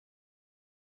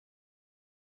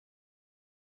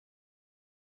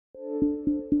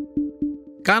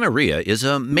Gonorrhea is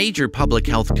a major public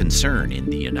health concern in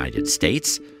the United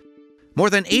States. More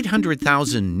than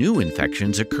 800,000 new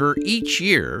infections occur each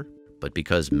year, but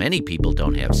because many people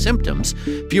don't have symptoms,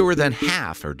 fewer than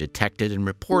half are detected and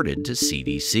reported to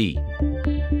CDC.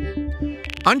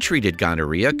 Untreated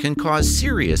gonorrhea can cause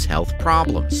serious health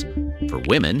problems. For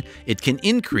women, it can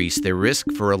increase their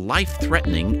risk for a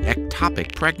life-threatening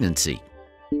ectopic pregnancy.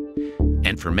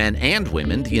 And for men and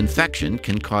women, the infection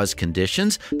can cause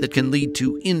conditions that can lead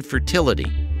to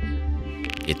infertility.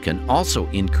 It can also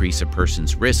increase a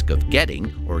person's risk of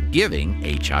getting or giving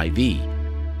HIV.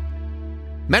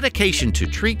 Medication to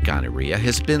treat gonorrhea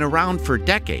has been around for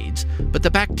decades, but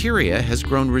the bacteria has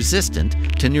grown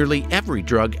resistant to nearly every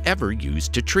drug ever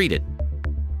used to treat it.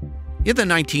 In the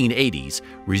 1980s,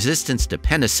 resistance to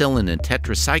penicillin and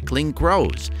tetracycline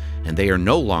grows, and they are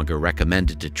no longer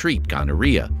recommended to treat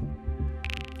gonorrhea.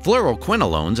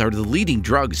 Fluoroquinolones are the leading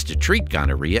drugs to treat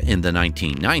gonorrhea in the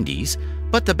 1990s,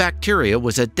 but the bacteria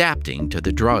was adapting to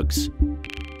the drugs.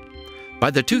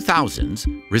 By the 2000s,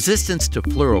 resistance to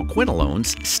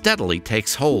fluoroquinolones steadily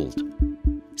takes hold.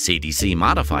 CDC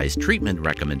modifies treatment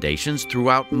recommendations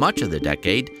throughout much of the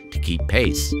decade to keep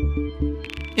pace.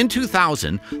 In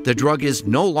 2000, the drug is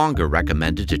no longer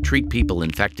recommended to treat people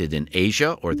infected in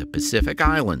Asia or the Pacific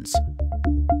Islands.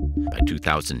 By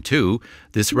 2002,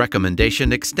 this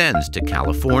recommendation extends to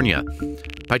California.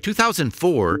 By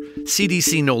 2004,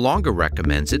 CDC no longer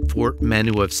recommends it for men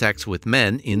who have sex with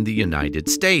men in the United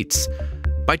States.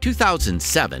 By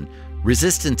 2007,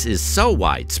 resistance is so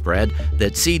widespread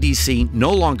that CDC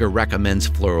no longer recommends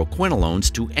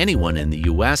fluoroquinolones to anyone in the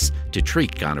U.S. to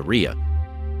treat gonorrhea.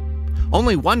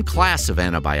 Only one class of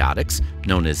antibiotics,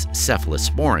 known as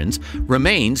cephalosporins,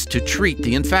 remains to treat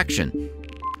the infection.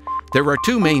 There are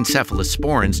two main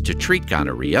cephalosporins to treat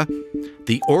gonorrhea: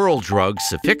 the oral drug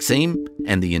cefixime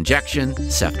and the injection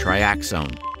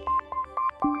ceftriaxone.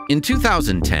 In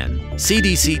 2010,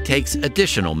 CDC takes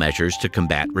additional measures to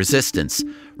combat resistance,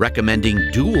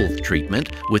 recommending dual treatment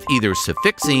with either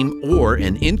cefixime or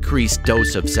an increased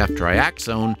dose of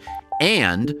ceftriaxone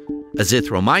and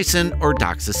azithromycin or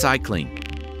doxycycline.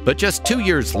 But just 2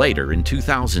 years later, in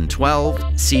 2012,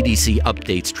 CDC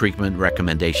updates treatment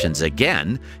recommendations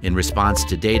again in response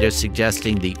to data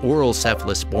suggesting the oral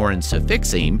cephalosporin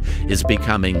cefixime is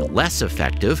becoming less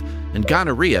effective and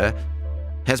gonorrhea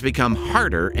has become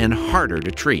harder and harder to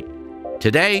treat.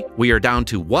 Today, we are down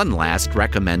to one last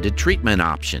recommended treatment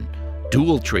option: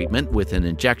 dual treatment with an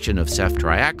injection of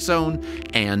ceftriaxone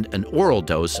and an oral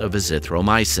dose of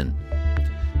azithromycin.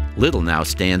 Little now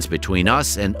stands between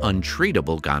us and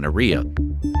untreatable gonorrhea.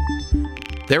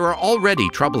 There are already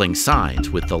troubling signs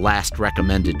with the last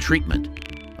recommended treatment.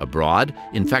 Abroad,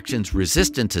 infections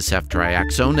resistant to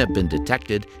ceftriaxone have been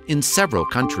detected in several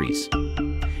countries.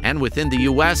 And within the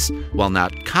U.S., while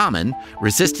not common,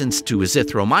 resistance to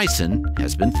azithromycin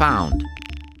has been found.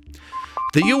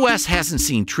 The U.S. hasn't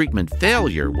seen treatment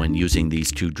failure when using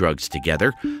these two drugs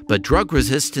together, but drug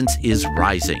resistance is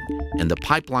rising, and the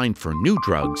pipeline for new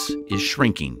drugs is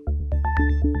shrinking.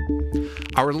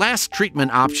 Our last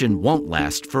treatment option won't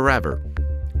last forever.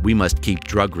 We must keep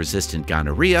drug-resistant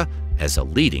gonorrhea as a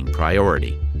leading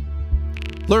priority.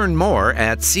 Learn more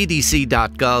at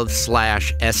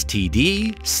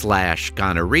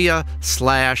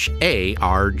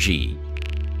cdc.gov/std/gonorrhea/ARG.